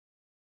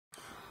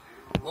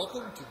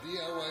Welcome to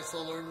DIY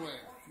Solar and Wind.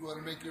 If you want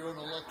to make your own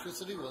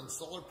electricity, one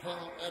solar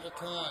panel at a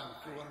time.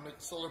 If you want to make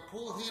a solar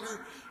pool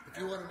heater, if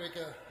you want to make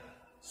a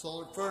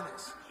solar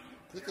furnace,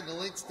 click on the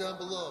links down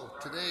below.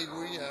 Today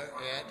we are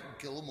at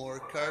Gilmore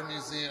Car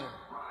Museum.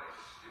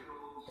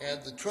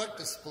 And the truck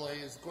display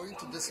is going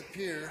to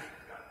disappear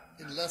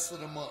in less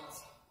than a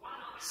month.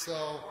 So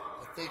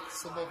I think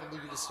some of them are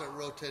going to start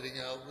rotating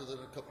out within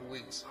a couple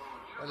weeks.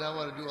 And I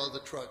want to do all the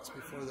trucks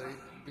before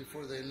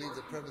they leave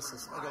the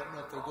premises. I don't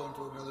know if they're going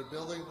to another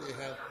building. They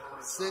have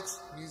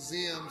 6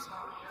 museums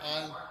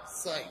on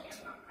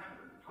site.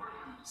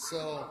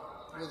 So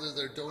whether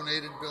they're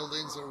donated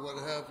buildings or what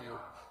have you,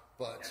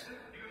 but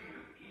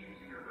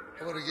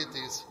I want to get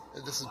these.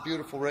 And this is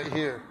beautiful right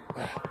here.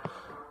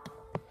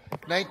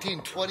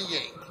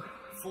 1928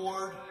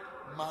 Ford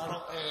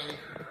Model A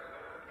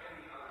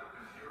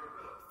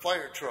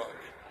fire truck.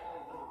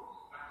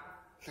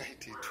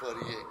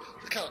 1928.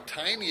 Look how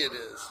tiny it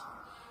is.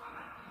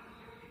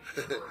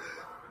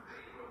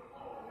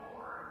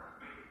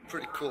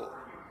 Pretty cool.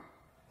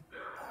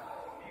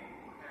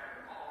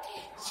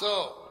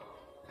 So,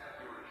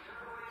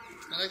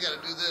 and I gotta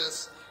do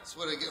this. So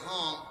when I get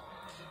home,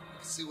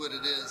 see what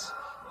it is.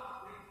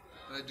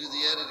 When I do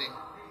the editing.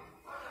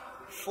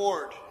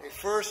 Ford, a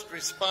first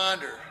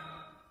responder.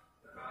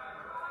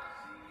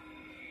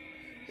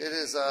 It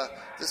is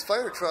this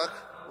fire truck.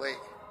 Wait.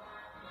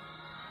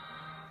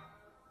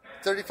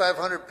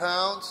 3,500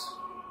 pounds,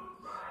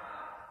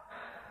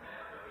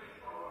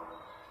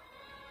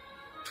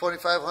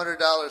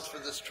 $2,500 for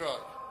this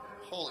truck.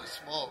 Holy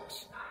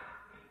smokes.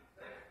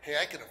 Hey,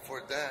 I can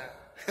afford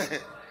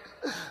that.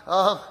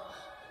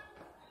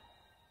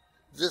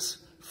 This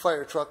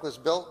fire truck was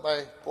built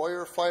by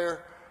Boyer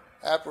Fire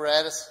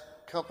Apparatus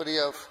Company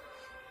of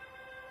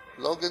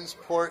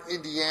Logansport,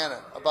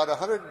 Indiana, about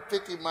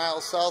 150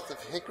 miles south of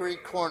Hickory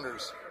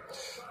Corners.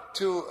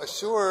 To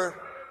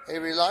assure a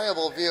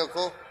reliable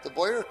vehicle, the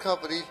Boyer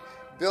Company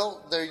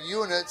built their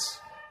units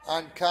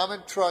on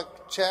common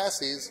truck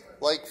chassis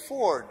like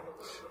Ford.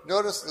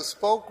 Notice the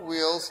spoke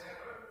wheels,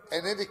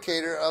 an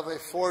indicator of a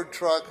Ford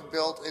truck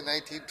built in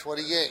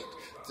 1928.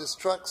 This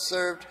truck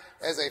served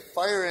as a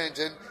fire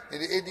engine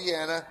in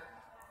Indiana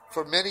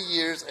for many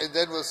years and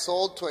then was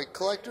sold to a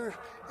collector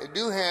in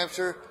New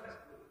Hampshire.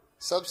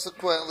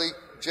 Subsequently,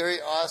 Jerry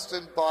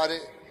Austin bought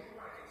it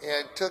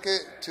and took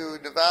it to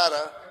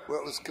Nevada, where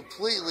it was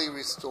completely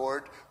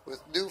restored with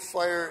new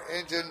fire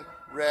engine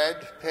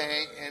red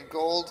paint and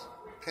gold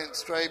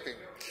pinstriping.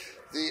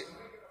 The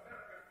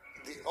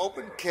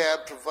open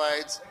cab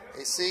provides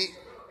a seat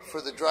for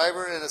the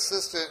driver and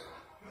assistant,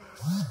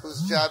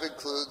 whose job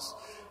includes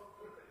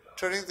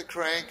turning the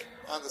crank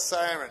on the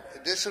siren.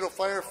 Additional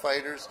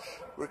firefighters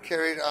were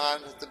carried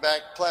on the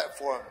back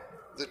platform.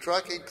 The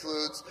truck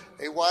includes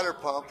a water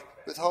pump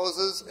with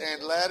hoses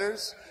and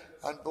ladders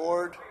on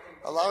board,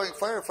 allowing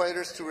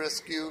firefighters to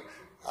rescue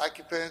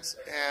occupants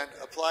and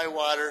apply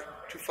water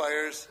to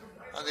fires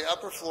on the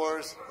upper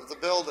floors of the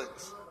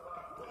buildings.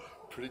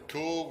 Pretty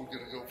cool. We're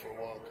going to go for a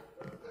walk.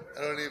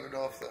 I don't even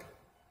know if the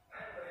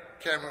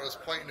camera was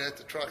pointing at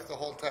the truck the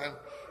whole time.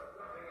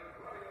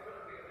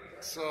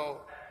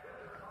 So,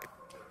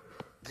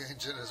 the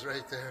engine is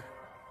right there.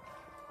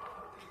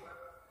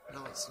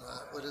 No, it's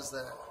not. What is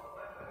that?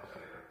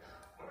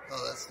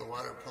 Oh, that's the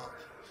water pump.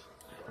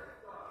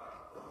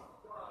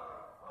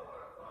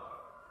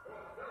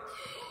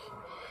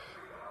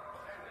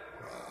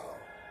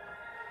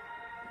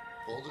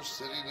 Boulder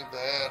City,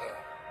 Nevada.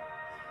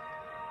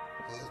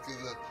 Look at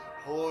the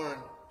horn.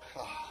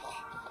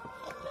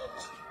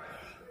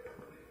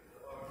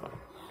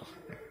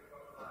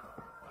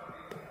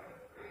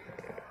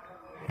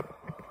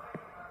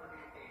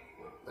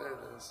 There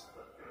it is.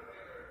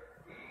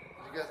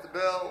 You got the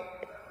bell.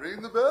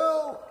 Ring the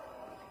bell.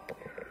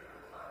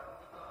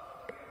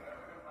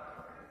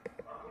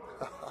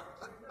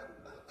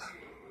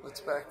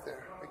 What's back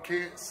there? I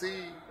can't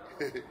see.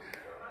 Get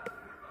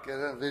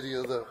on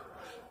video though.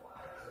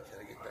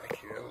 Back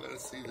here, I want to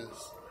see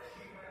this.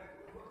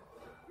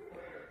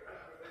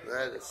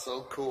 That is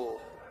so cool.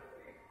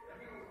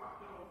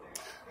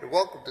 And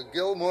welcome to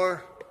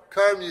Gilmore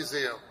Car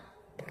Museum.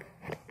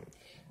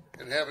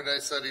 And have a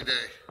nice sunny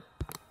day.